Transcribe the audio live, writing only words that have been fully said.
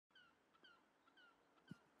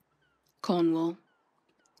Cornwall,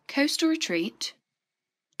 coastal retreat,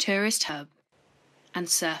 tourist hub, and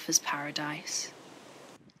surfer's paradise.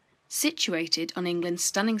 Situated on England's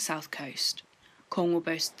stunning south coast, Cornwall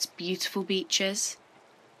boasts beautiful beaches,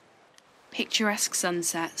 picturesque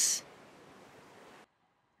sunsets,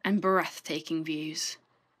 and breathtaking views.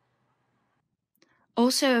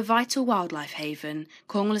 Also a vital wildlife haven,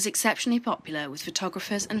 Cornwall is exceptionally popular with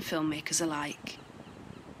photographers and filmmakers alike.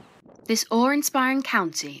 This awe-inspiring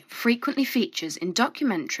county frequently features in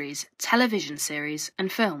documentaries, television series,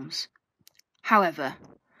 and films. However,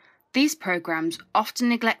 these programmes often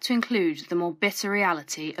neglect to include the more bitter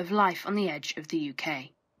reality of life on the edge of the UK.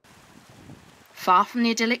 Far from the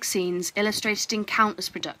idyllic scenes illustrated in countless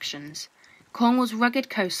productions, Cornwall's rugged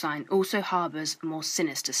coastline also harbours a more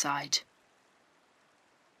sinister side.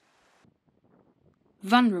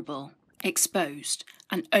 Vulnerable, exposed,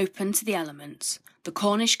 and open to the elements, the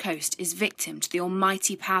Cornish coast is victim to the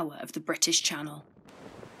almighty power of the British Channel.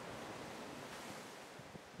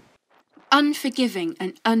 Unforgiving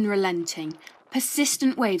and unrelenting,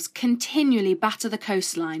 persistent waves continually batter the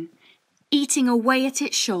coastline, eating away at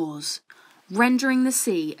its shores, rendering the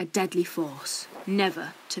sea a deadly force,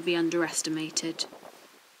 never to be underestimated.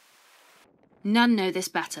 None know this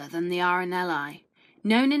better than the RNLI,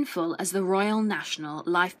 known in full as the Royal National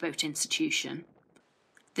Lifeboat Institution.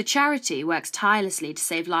 The charity works tirelessly to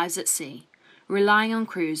save lives at sea, relying on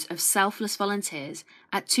crews of selfless volunteers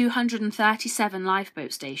at 237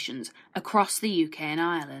 lifeboat stations across the UK and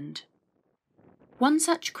Ireland. One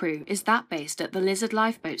such crew is that based at the Lizard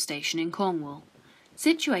Lifeboat Station in Cornwall,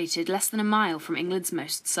 situated less than a mile from England's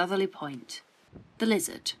most southerly point, the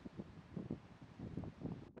Lizard.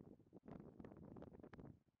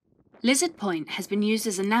 Lizard Point has been used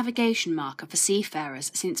as a navigation marker for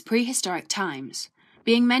seafarers since prehistoric times,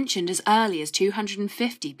 being mentioned as early as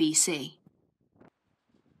 250 BC.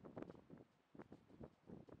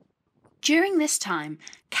 During this time,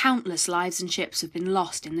 countless lives and ships have been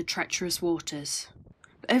lost in the treacherous waters.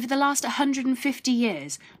 But over the last 150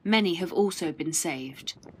 years, many have also been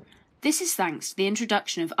saved. This is thanks to the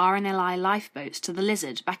introduction of RNLI lifeboats to the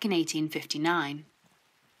Lizard back in 1859.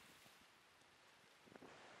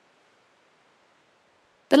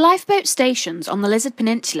 The lifeboat stations on the Lizard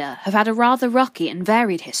Peninsula have had a rather rocky and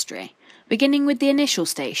varied history, beginning with the initial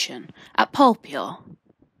station at Polpeor.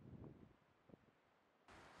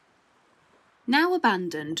 Now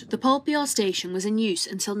abandoned, the Polpeor station was in use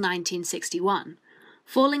until 1961,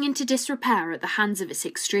 falling into disrepair at the hands of its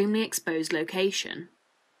extremely exposed location.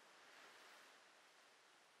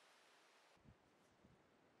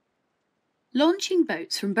 Launching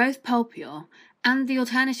boats from both Polpeor and the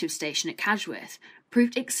alternative station at Cadgwith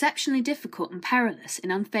proved exceptionally difficult and perilous in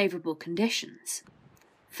unfavourable conditions.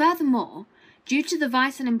 Furthermore, due to the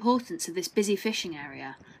vital importance of this busy fishing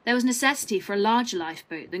area, there was necessity for a larger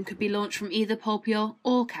lifeboat than could be launched from either Polpeor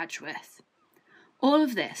or Cadgwith. All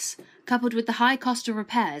of this, coupled with the high cost of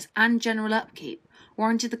repairs and general upkeep,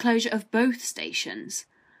 warranted the closure of both stations,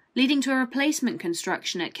 leading to a replacement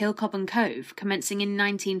construction at Kilcobban Cove commencing in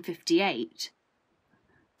 1958.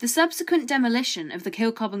 The subsequent demolition of the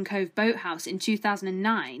Kilcobban Cove boathouse in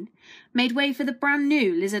 2009 made way for the brand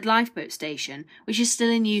new Lizard Lifeboat Station, which is still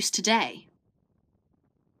in use today.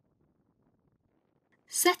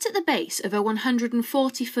 Set at the base of a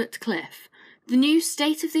 140-foot cliff, the new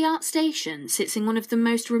state-of-the-art station sits in one of the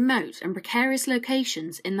most remote and precarious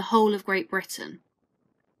locations in the whole of Great Britain.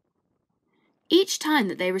 Each time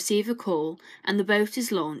that they receive a call and the boat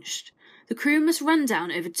is launched, the crew must run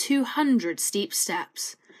down over 200 steep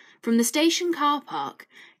steps, from the station car park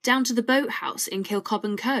down to the boathouse in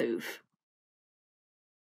Kilcobban Cove.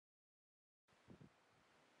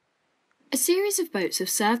 A series of boats have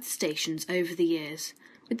served the stations over the years,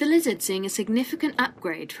 with the Lizard seeing a significant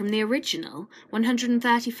upgrade from the original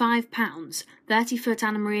 £135 30-foot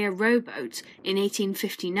Anna Maria rowboat in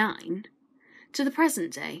 1859 to the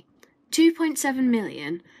present day £2.7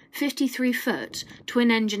 million 53-foot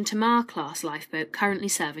twin-engine Tamar-class lifeboat currently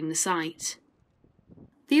serving the site.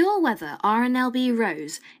 The all-weather RNLB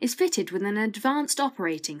Rose is fitted with an advanced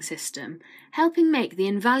operating system, helping make the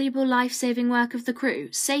invaluable life-saving work of the crew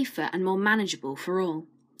safer and more manageable for all.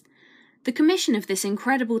 The commission of this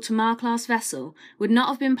incredible Tamar-class vessel would not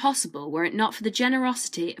have been possible were it not for the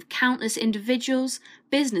generosity of countless individuals,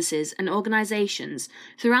 businesses and organisations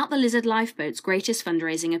throughout the Lizard Lifeboat's greatest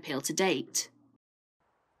fundraising appeal to date.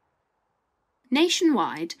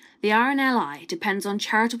 Nationwide, the RNLI depends on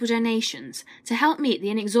charitable donations to help meet the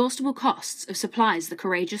inexhaustible costs of supplies the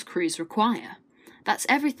courageous crews require. That's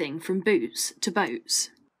everything from boots to boats.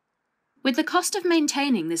 With the cost of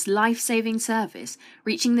maintaining this life-saving service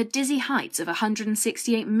reaching the dizzy heights of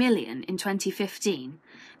 $168 million in 2015,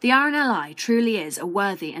 the RNLI truly is a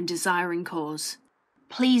worthy and desiring cause.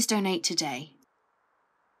 Please donate today.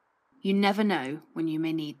 You never know when you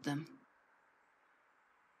may need them.